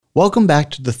Welcome back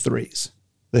to The Threes,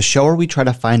 the show where we try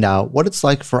to find out what it's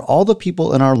like for all the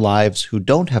people in our lives who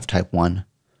don't have type 1,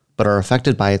 but are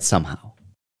affected by it somehow.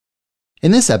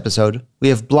 In this episode, we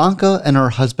have Blanca and her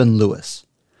husband Luis.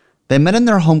 They met in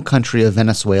their home country of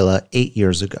Venezuela 8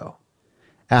 years ago.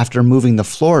 After moving to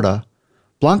Florida,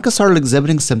 Blanca started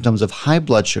exhibiting symptoms of high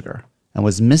blood sugar and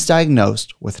was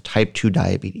misdiagnosed with type 2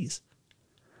 diabetes.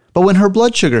 But when her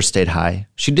blood sugar stayed high,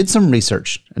 she did some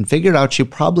research and figured out she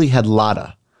probably had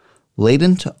LADA,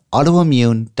 latent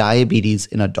autoimmune diabetes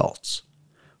in adults,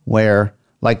 where,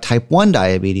 like type 1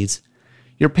 diabetes,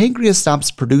 your pancreas stops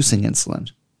producing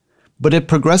insulin, but it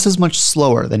progresses much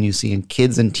slower than you see in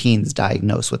kids and teens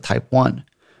diagnosed with type 1,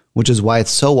 which is why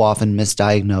it's so often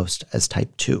misdiagnosed as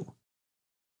type 2.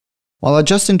 While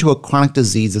adjusting to a chronic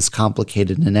disease is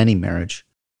complicated in any marriage,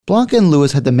 Blanca and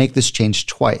Luis had to make this change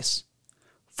twice.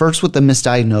 First with the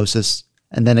misdiagnosis,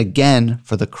 and then again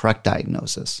for the correct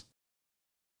diagnosis.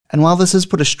 And while this has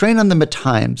put a strain on them at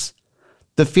times,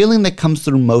 the feeling that comes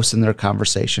through most in their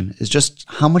conversation is just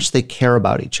how much they care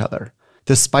about each other,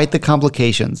 despite the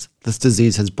complications this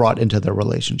disease has brought into their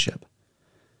relationship.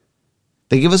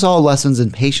 They give us all lessons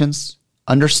in patience,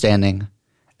 understanding,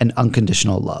 and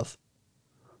unconditional love.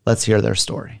 Let's hear their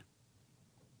story.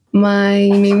 My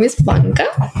name is Blanca.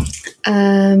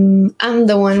 I'm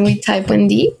the one with type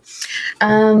 1D.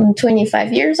 I'm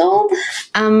 25 years old.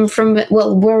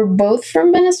 We're both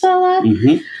from Venezuela,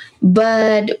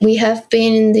 but I have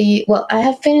been in the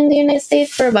United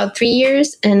States for about 3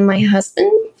 years, and my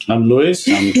husband. I'm Luis.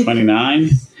 I'm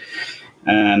 29,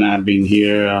 and I've been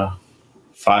here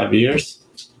 5 years.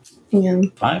 Yeah.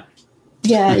 5?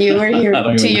 Yeah, you were here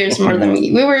 2 years more than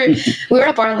me. We were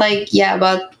apart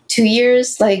about 2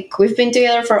 years. Like, we've been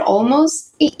together for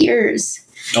almost 8 years.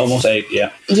 Almost 8,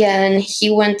 yeah. Yeah, and he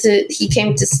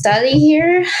came to study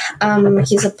here.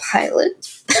 He's a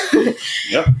pilot.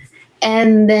 Yep.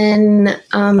 And then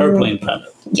airplane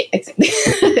pilot. Yeah, exactly.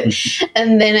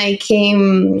 And then I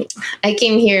came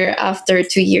here after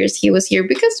 2 years. He was here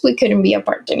because we couldn't be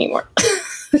apart anymore.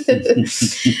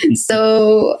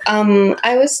 So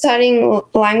I was studying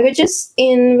languages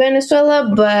in Venezuela,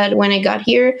 but when I got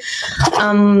here,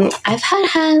 I've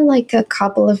had like a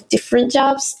couple of different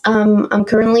jobs. I'm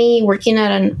currently working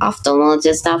at an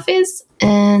ophthalmologist office,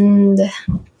 and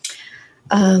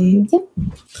I'm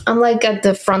like at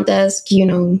the front desk,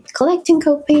 collecting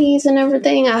co-pays and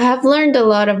everything. I have learned a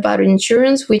lot about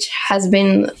insurance, which has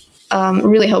been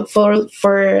really helpful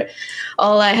for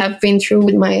all I have been through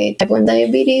with my type 1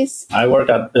 diabetes. I work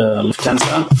at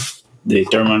Lufthansa, the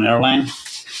German airline.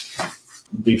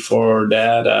 Before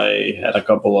that, I had a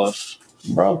couple of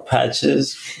rough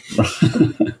patches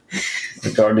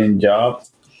regarding job,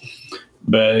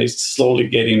 but it's slowly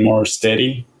getting more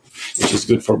steady, which is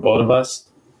good for both of us.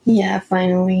 Yeah,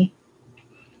 finally.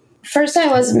 First, I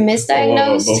was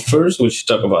misdiagnosed. But first, we should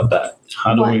talk about that.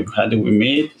 How did we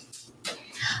meet?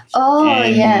 Oh,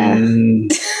 yeah.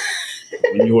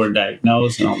 When you were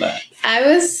diagnosed and all that. I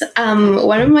was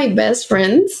one of my best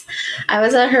friends. I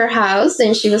was at her house,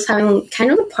 and she was having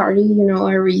kind of a party,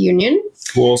 a reunion.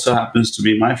 Who also happens to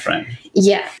be my friend.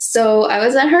 Yeah. So I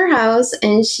was at her house,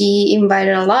 and she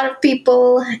invited a lot of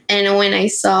people. And when I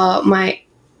saw my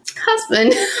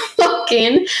husband walk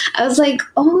in, I was like,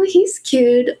 oh, he's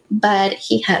cute, but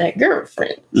he had a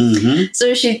girlfriend.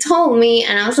 So she told me,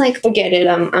 and I was like, forget it,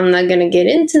 I'm not gonna get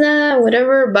into that,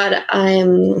 whatever. But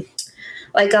I'm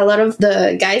like, a lot of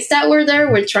the guys that were there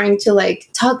were trying to like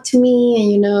talk to me,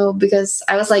 and because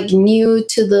I was like new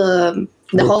to the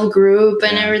whole group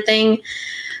and everything.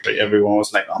 But everyone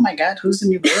was like, oh my God, who's the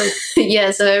new girl?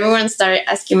 Yeah, so everyone started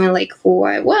asking me like who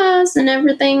I was and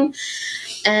everything.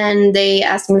 And they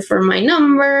asked me for my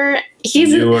number.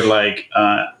 You were like,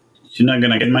 you're not going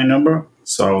to get my number?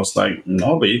 So I was like,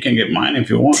 no, but you can get mine if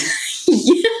you want.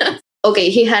 Yeah.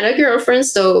 Okay, he had a girlfriend,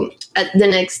 so at the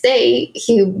next day,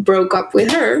 he broke up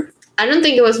with her. I don't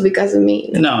think it was because of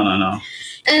me. No.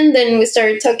 And then we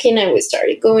started talking, and we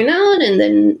started going out, and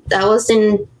then that was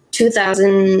in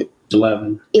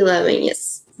 2011.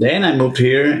 Yes. Then I moved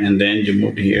here, and then you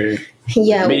moved here.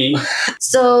 Yeah. Me.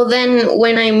 So then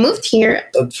when I moved here...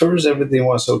 At first, everything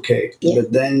was okay. Yeah.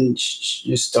 But then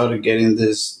you started getting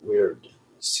these weird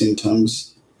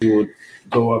symptoms. You would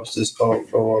go up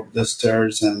the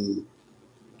stairs and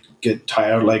get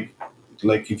tired, like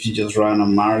if you just ran a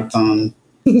marathon.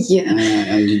 Yeah.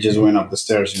 And you just went up the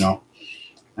stairs,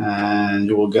 And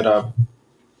you will get up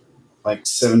like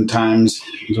 7 times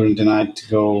during the night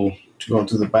to go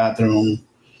to the bathroom.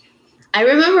 I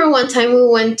remember one time we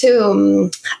went to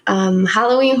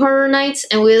Halloween Horror Nights,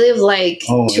 and we lived like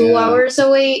 2 hours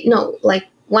away. No, like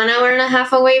 1.5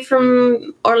 hours away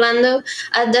from Orlando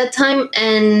at that time,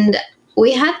 and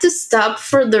we had to stop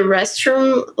for the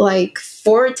restroom like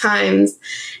 4 times.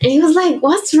 And he was like,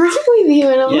 "What's wrong with you?"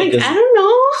 And I'm like, "I don't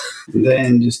know."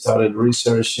 Then you started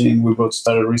researching. We both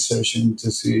started researching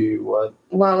to see what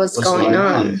was going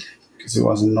on. Because it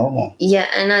wasn't normal. Yeah,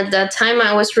 and at that time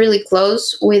I was really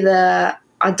close with a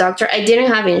doctor. I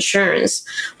didn't have insurance,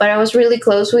 but I was really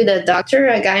close with a doctor,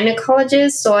 a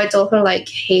gynecologist. So I told her like,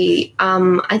 "Hey,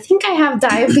 I think I have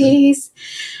diabetes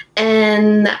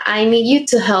and I need you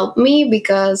to help me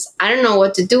because I don't know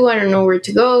what to do. I don't know where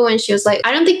to go." And she was like,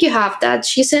 "I don't think you have that,"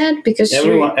 she said, because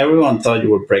everyone thought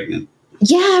you were pregnant.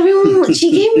 Yeah, everyone,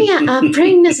 she gave me a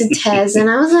pregnancy test, and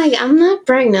I was like, "I'm not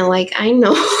pregnant. Like, I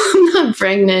know I'm not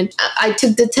pregnant." I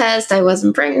took the test. I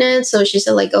wasn't pregnant. So she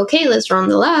said like, "Okay, let's run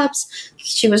the labs."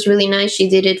 She was really nice. She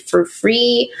did it for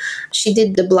free. She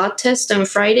did the blood test on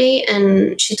Friday,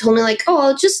 and she told me like, "Oh,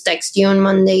 I'll just text you on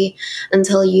Monday and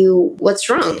tell you what's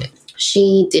wrong."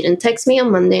 She didn't text me on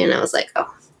Monday, and I was like,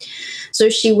 "Oh." So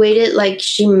she waited, like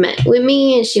she met with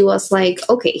me, and she was like,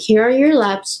 "Okay, here are your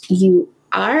labs. You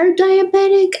are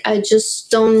diabetic. I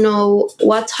just don't know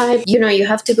what type. You know, you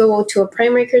have to go to a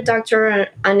primary care doctor,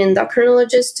 an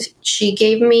endocrinologist." She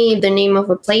gave me the name of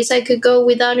a place I could go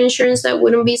without insurance that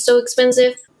wouldn't be so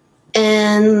expensive.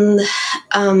 And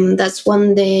that's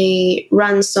when they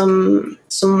ran some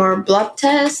more blood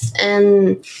tests,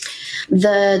 and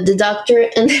the doctor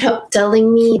ended up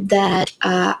telling me that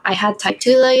I had type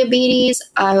 2 diabetes.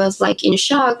 I was like in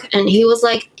shock, and he was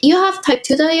like, "You have type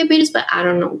 2 diabetes, but I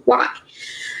don't know why."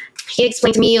 He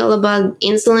explained to me all about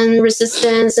insulin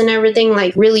resistance and everything,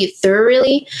 like really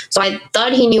thoroughly. So I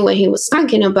thought he knew what he was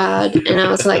talking about. And I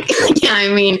was like, yeah, I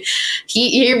mean,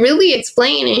 he really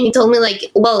explained, and he told me like,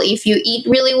 well, if you eat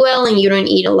really well and you don't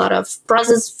eat a lot of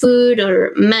processed food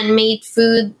or man-made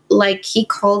food, like he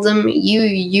called them,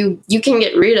 you can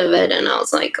get rid of it. And I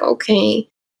was like, okay.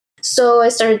 So I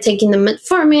started taking the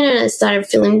metformin, and I started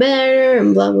feeling better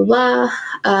and blah, blah,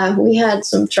 blah. We had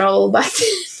some trouble back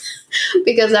then.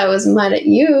 Because I was mad at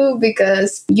you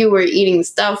because you were eating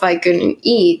stuff I couldn't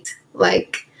eat.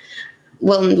 Like,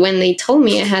 well, when they told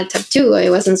me I had type 2, I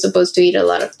wasn't supposed to eat a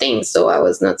lot of things. So I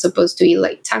was not supposed to eat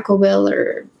like Taco Bell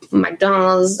or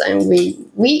McDonald's. And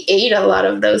we ate a lot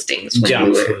of those things.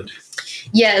 Junk food.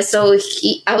 Yeah, so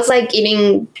I was like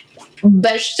eating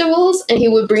vegetables, and he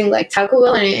would bring like Taco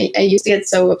Bell, and I used to get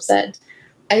so upset.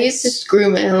 I used to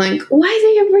scream at him like, "Why do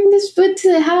you bring this food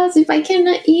to the house if I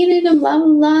cannot eat it?" and blah,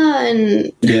 blah, blah. And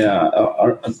yeah,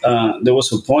 there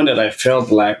was a point that I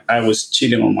felt like I was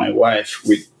cheating on my wife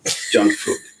with junk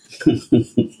food,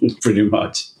 pretty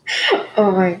much.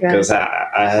 Oh my God. Because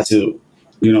I had to,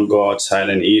 go outside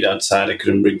and eat outside. I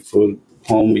couldn't bring food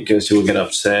home because she would get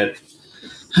upset.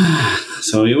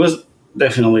 So it was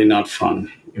definitely not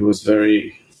fun. It was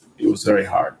very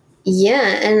hard.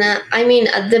 Yeah, and I mean,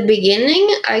 at the beginning,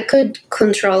 I could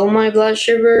control my blood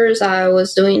sugars. I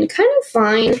was doing kind of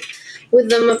fine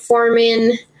with the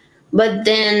metformin, but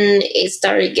then it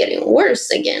started getting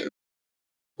worse again.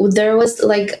 There was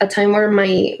like a time where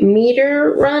my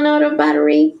meter ran out of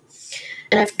battery,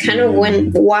 and I kind of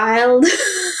went wild.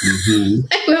 Mm-hmm.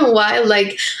 I went wild.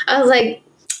 Like, I was like,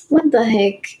 what the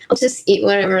heck? I'll just eat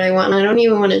whatever I want. I don't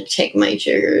even want to check my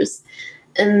sugars.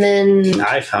 And then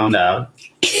I found out.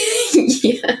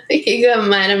 Yeah, he got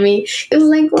mad at me. He was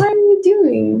like, "What are you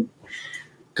doing?"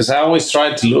 Because I always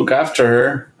tried to look after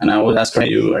her, and I would ask her, are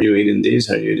you eating this?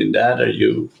 Are you eating that? Are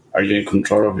you in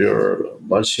control of your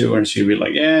blood sugar? And she'd be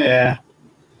like, yeah.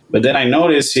 But then I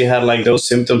noticed she had like those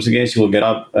symptoms again. She would get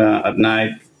up at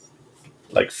night,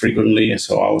 like frequently.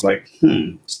 So I was like,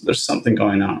 there's something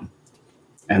going on.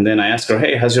 And then I asked her,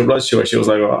 "Hey, how's your blood sugar?" She was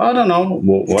like, "Oh, I don't know."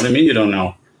 Well, what do you mean you don't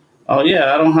know? "Oh,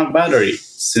 yeah, I don't have battery."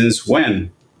 "Since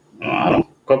when?" "I don't know,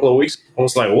 a couple of weeks." I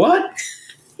was like, "What?"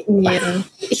 Yeah.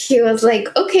 He was like,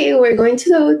 "Okay, we're going to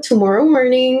go tomorrow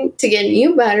morning to get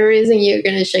new batteries, and you're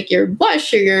going to check your blood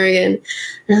sugar again."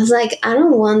 And I was like, "I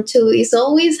don't want to. It's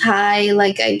always high.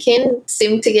 Like, I can't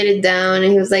seem to get it down."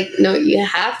 And he was like, "No, you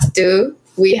have to.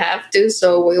 We have to."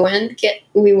 So we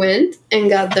went and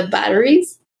got the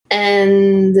batteries.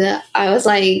 And I was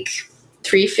like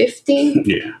 350.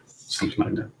 Yeah. Something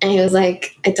like that. And he was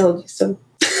like, "I told you so."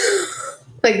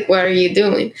 Like, what are you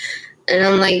doing? And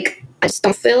I'm like, I just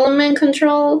don't feel I'm in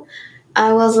control.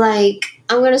 I was like,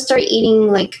 I'm going to start eating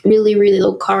like really, really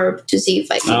low carb to see if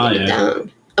I can get it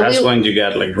down. That's when you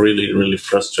got like really, really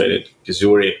frustrated because you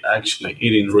were actually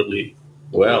eating really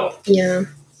well. Yeah.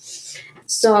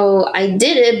 So I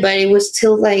did it, but it was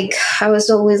still like, I was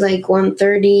always like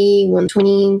 130,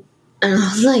 120. And I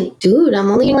was like, dude,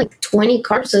 I'm only eating like 20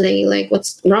 carbs a day. Like,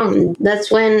 what's wrong? That's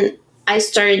when I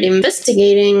started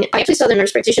investigating. I actually saw the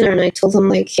nurse practitioner and I told him,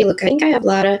 like, hey, look, I think I have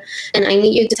LADA and I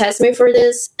need you to test me for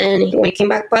this. And when it came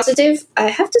back positive, I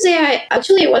have to say, I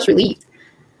was relieved.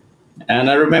 And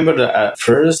I remember that at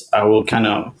first I will kind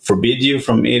of forbid you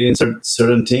from eating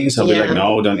certain things. I'll be like,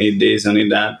 no, don't eat this, don't eat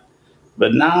that.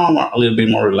 But now I'm a little bit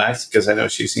more relaxed because I know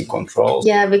she's in control.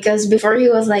 Yeah, because before he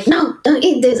was like, no, don't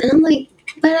eat this. And I'm like,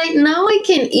 but now I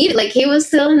can eat. Like, he was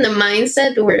still in the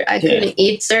mindset where I couldn't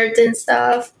eat certain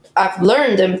stuff. I've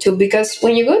learned them too, because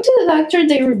when you go to the doctor,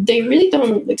 they really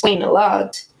don't explain a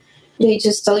lot. They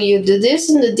just tell you do this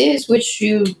and do this, which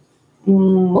you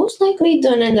most likely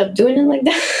don't end up doing it like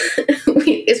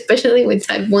that. Especially with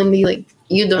type 1D, like,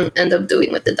 you don't end up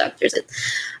doing what the doctor said.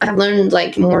 I've learned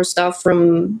like more stuff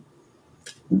from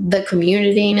the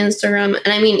community in Instagram.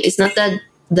 And I mean, it's not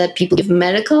that people give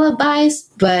medical advice,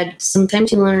 but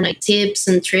sometimes you learn like tips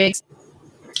and tricks.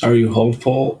 Are you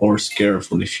hopeful or scared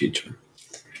for the future?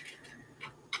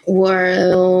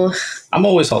 Well, I'm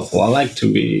always hopeful. I like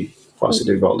to be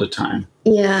positive all the time.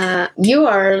 Yeah, you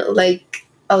are like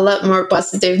a lot more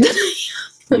positive than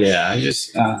I am.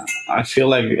 Yeah, I feel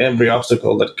like every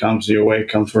obstacle that comes your way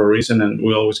comes for a reason, and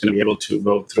we're always going to be able to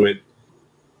go through it.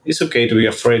 It's okay to be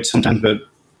afraid sometimes, but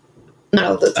not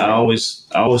all the time. I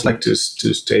always like to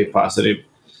stay positive.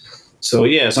 So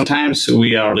yeah, sometimes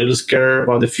we are a little scared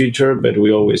about the future, but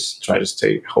we always try to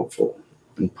stay hopeful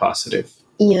and positive.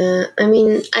 Yeah, I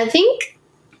mean, I think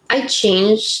I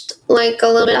changed like a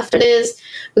little bit after this,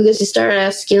 because you started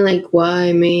asking like,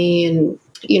 why me, and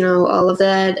all of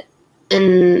that.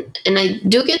 And I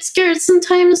do get scared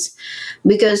sometimes,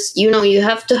 because you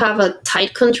have to have a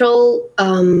tight control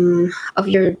of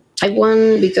your type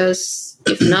 1, because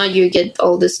if not, you get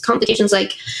all these complications.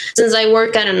 Like, since I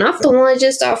work at an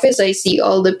ophthalmologist office, I see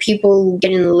all the people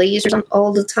getting lasers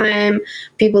all the time,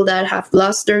 people that have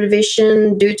lost their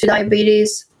vision due to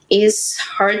diabetes. Is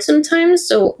hard sometimes,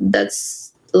 so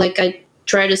that's like, I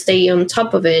try to stay on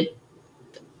top of it.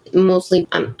 Mostly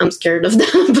I'm scared of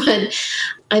that,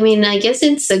 but I mean, I guess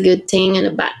it's a good thing and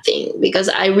a bad thing, because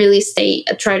I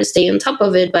try to stay on top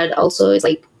of it, but also it's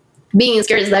like being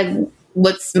scared is like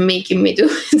what's making me do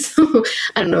it. So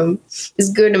I don't know, it's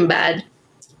good and bad,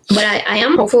 but I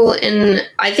am hopeful, and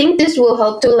I think this will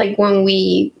help too. Like, when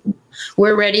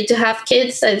we're ready to have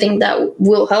kids, I think that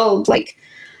will help. Like,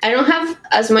 I don't have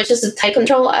as much as a tight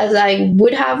control as I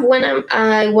would have when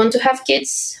I want to have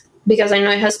kids, because I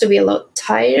know it has to be a lot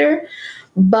tighter.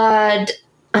 But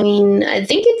I mean, I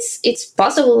think it's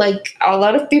possible. Like, a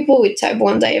lot of people with type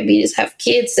 1 diabetes have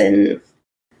kids, and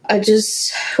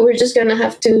we're just gonna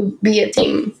have to be a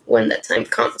team when that time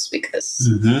comes, because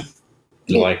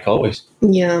like always.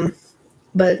 Yeah,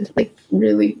 but like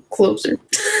really closer.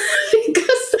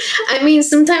 Because I mean,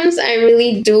 sometimes I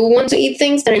really do want to eat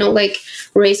things that like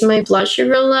raise my blood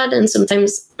sugar a lot, and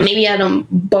sometimes maybe I don't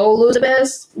bowl the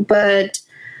best, but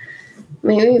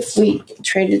maybe if we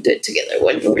try to do it together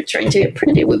when we're trying to get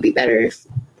pregnant, it would be better.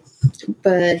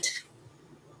 But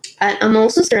I'm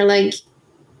also scared. Like,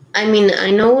 I mean,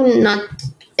 I know not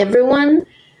everyone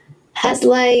has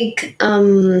like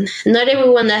not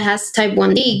everyone that has type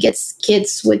 1D gets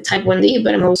kids with type 1D,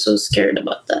 but I'm also scared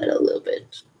about that a little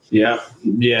bit. Yeah,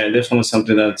 definitely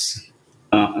something that's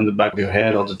in the back of your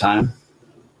head all the time.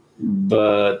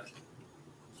 But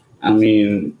I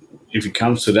mean, if it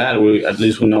comes to that, at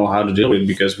least we know how to deal with it,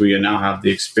 because we now have the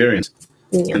experience,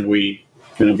 and we're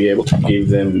going to be able to give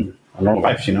them a normal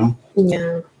life,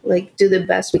 Yeah, like, do the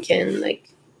best we can, like.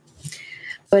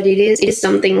 But it is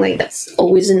something like that's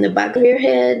always in the back of your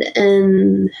head,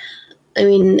 and I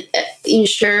mean,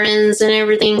 insurance and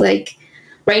everything. Like,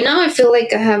 right now, I feel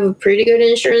like I have a pretty good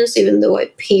insurance, even though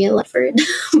I pay a lot for it.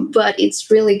 But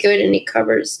it's really good, and it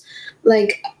covers.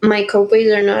 Like, my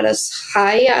copays are not as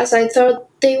high as I thought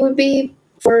they would be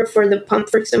for the pump,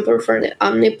 for example, for the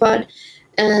Omnipod.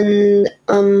 And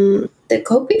the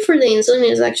copay for the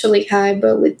insulin is actually high,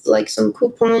 but with like some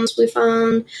coupons we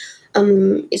found,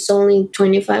 it's only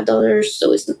 $25,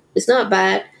 so it's not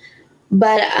bad.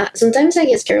 But sometimes I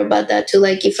get scared about that too.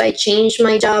 Like, if I change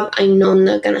my job, I know I'm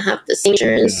not gonna have the same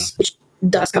insurance, which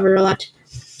does cover a lot.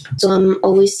 So I'm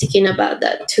always thinking about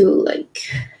that too. Like,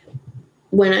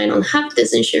 when I don't have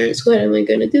this insurance, what am I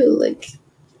gonna do? Like,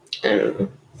 I don't know.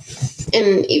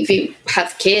 And if you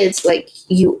have kids, like,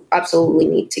 you absolutely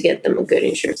need to get them a good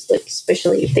insurance, like,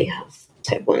 especially if they have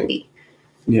type 1D.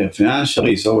 Yeah,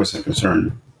 financially, it's always a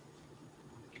concern.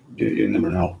 You never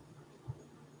know.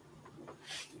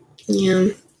 Yeah.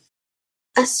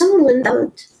 As someone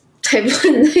without type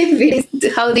 1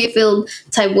 diabetes, how do you feel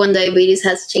type 1 diabetes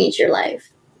has changed your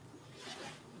life?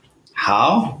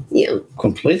 How? Yeah.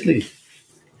 Completely.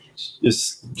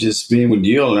 just being with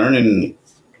you, learning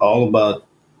all about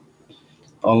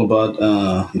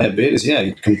diabetes. Yeah,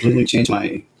 it completely changed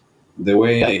the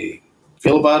way I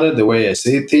feel about it, the way I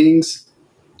see things.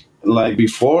 Like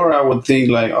before, I would think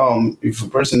like, oh, if a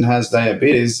person has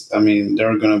diabetes, I mean,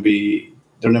 they're never gonna be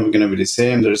the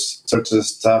same. There's certain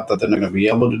stuff that they're not gonna be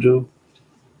able to do.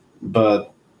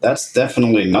 But that's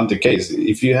definitely not the case.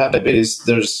 If you have diabetes,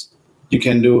 you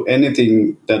can do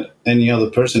anything that any other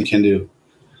person can do.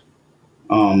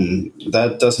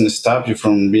 That doesn't stop you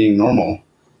from being normal.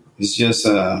 It's just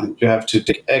you have to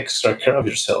take extra care of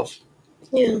yourself.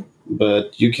 Yeah.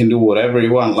 But you can do whatever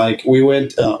you want. Like we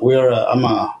went, I'm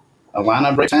a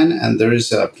Atlanta Braves fan, and there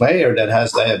is a player that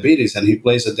has diabetes, and he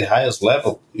plays at the highest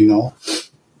level. Yeah.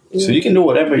 So you can do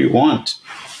whatever you want.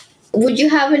 Would you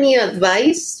have any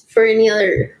advice for any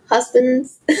other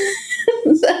husbands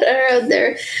that are out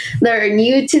there that are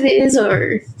new to this,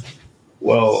 or?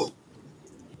 Well,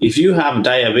 if you have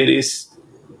diabetes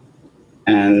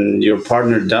and your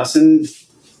partner doesn't,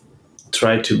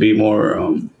 try to be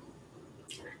more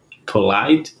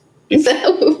polite.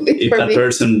 That would be If for that me.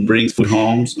 person brings food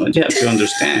home, you have to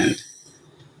understand.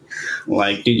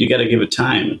 Like, you got to give it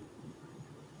time.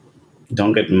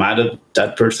 Don't get mad at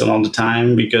that person all the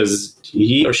time because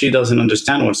he or she doesn't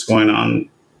understand what's going on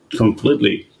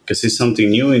completely, because it's something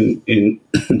new in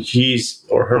his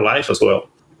or her life as well.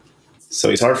 So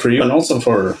it's hard for you and also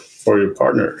for your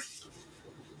partner.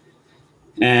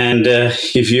 And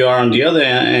if you are on the other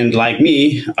end, like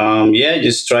me,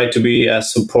 just try to be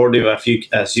as supportive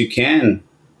as you can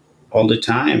all the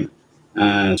time.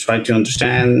 Try to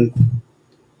understand,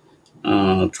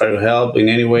 try to help in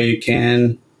any way you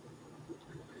can,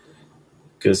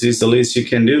 because it's the least you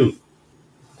can do.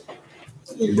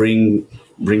 Bring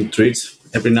treats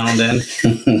every now and then.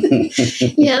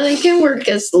 Yeah, they can work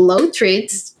as low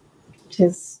treats.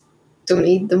 Just don't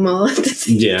eat them all at the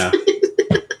same Yeah.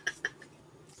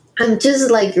 I'm just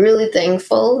like really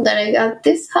thankful that I got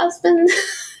this husband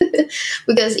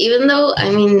because even though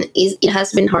it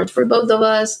has been hard for both of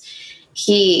us,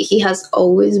 he has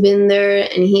always been there,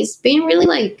 and he's been really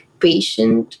like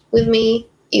patient with me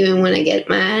even when I get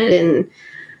mad. And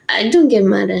I don't get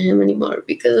mad at him anymore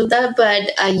because of that,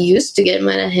 but I used to get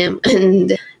mad at him,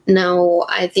 and now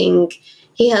I think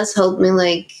he has helped me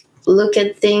like look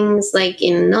at things like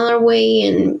in another way,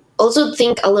 and also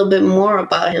think a little bit more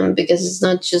about him, because it's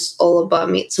not just all about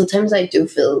me. Sometimes I do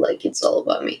feel like it's all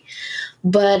about me,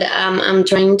 but I'm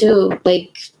trying to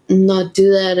like not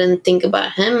do that and think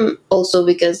about him also,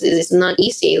 because it is not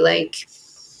easy. Like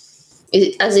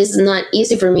as it's not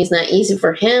easy for me, it's not easy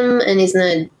for him, and it's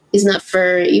not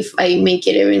fair if I make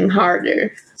it even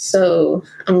harder. So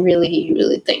I'm really,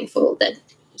 really thankful that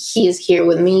he is here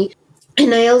with me.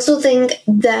 And I also think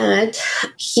that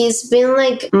he's been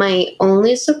like my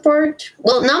only support.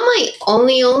 Well, not my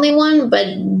only one, but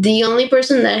the only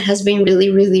person that has been really,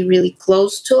 really, really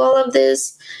close to all of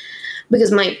this. Because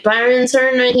my parents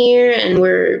are not here, and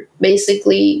we're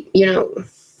basically,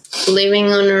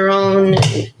 living on our own,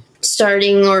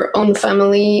 starting our own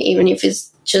family, even if it's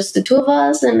just the two of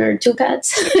us and our two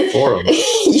cats. 4 of them.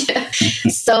 Yeah.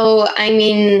 So,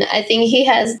 I think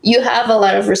you have a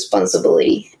lot of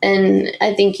responsibility, and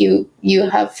I think you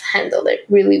have handled it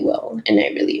really well, and I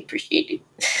really appreciate it.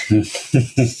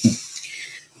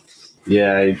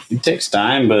 Yeah, it takes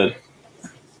time, but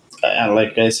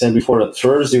like I said before, at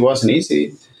first it wasn't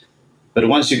easy. But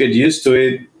once you get used to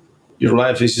it, your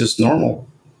life is just normal.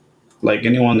 Like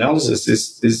anyone else's,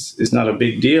 is not a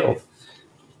big deal.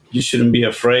 You shouldn't be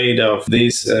afraid of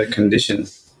this condition.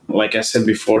 Like I said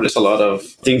before, there's a lot of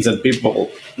things that people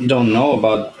don't know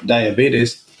about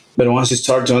diabetes. But once you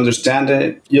start to understand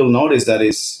it, you'll notice that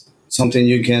it's something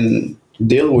you can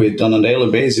deal with on a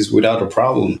daily basis without a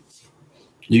problem.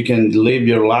 You can live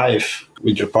your life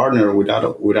with your partner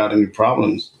without any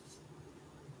problems.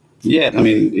 Yeah,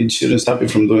 it shouldn't stop you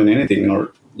from doing anything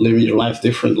or living your life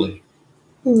differently.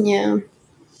 Yeah.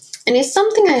 And it's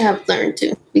something I have learned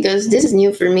too, because this is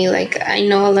new for me. Like, I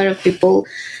know a lot of people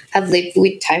have lived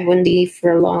with type 1D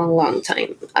for a long, long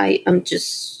time. I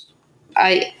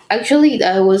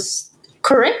was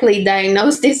correctly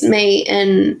diagnosed this May,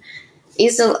 and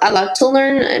it's a lot to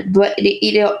learn, but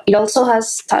it also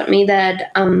has taught me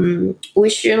that we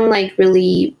shouldn't like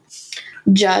really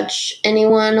judge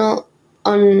anyone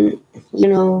on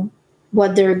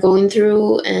what they're going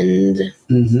through, and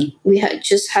we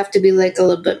just have to be like a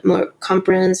little bit more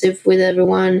comprehensive with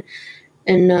everyone,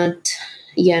 and not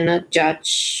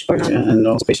judge or not. Yeah, and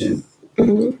not patient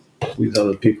with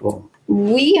other people.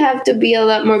 We have to be a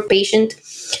lot more patient,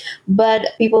 but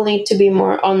people need to be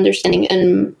more understanding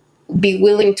and be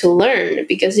willing to learn,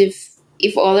 because if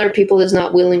if other people is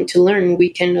not willing to learn, we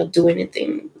cannot do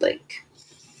anything. Like,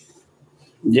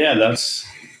 Yeah, that's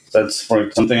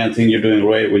for something I think you're doing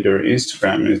great with your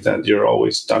Instagram is that you're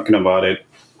always talking about it.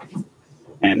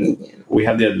 And we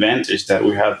have the advantage that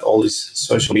we have all this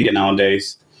social media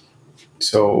nowadays.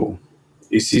 So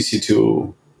it's easy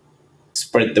to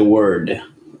spread the word.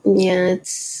 yeah,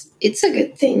 it's a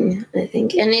good thing, I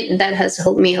think, and that has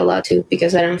helped me a lot too,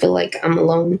 because I don't feel like I'm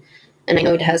alone, and I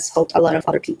know it has helped a lot of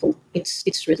other people.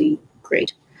 It's really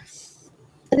great.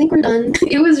 I think we're done.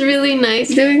 It was really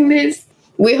nice doing this.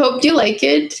 We hope you like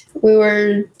it. We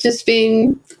were just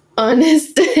being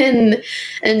honest and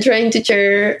trying to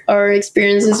share our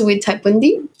experiences with Type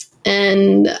 1D,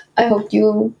 and I hope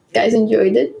you guys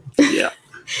enjoyed it. Yeah.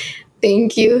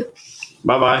 Thank you.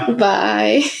 Bye-bye.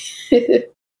 Bye.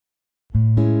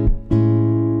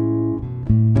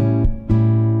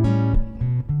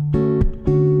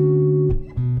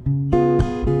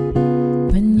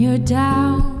 When you're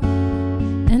down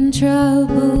and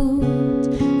troubled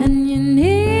and you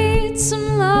need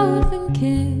some love and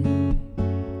care.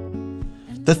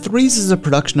 The Threes is a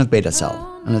production of Beta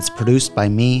Cell, and it's produced by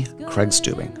me, Craig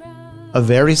Stubing. A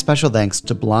very special thanks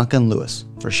to Blanca and Lewis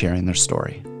for sharing their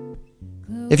story.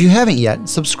 If you haven't yet,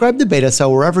 subscribe to Beta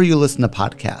Cell wherever you listen to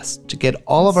podcasts to get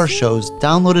all of our shows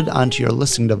downloaded onto your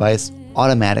listening device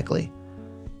automatically.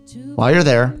 While you're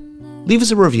there, leave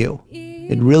us a review.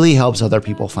 It really helps other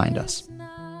people find us.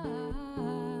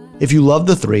 If you love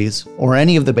the Threes or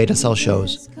any of the Beta Cell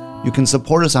shows, you can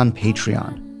support us on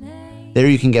Patreon. There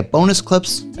you can get bonus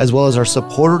clips as well as our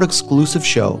supporter-exclusive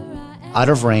show, Out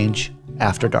of Range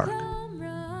After Dark.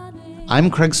 I'm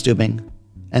Craig Stubing,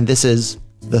 and this is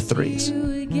The Threes.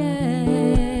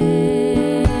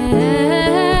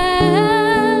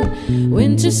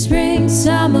 Winter, spring,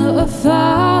 summer, or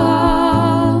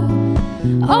fall.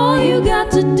 All you got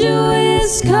to do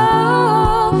is call.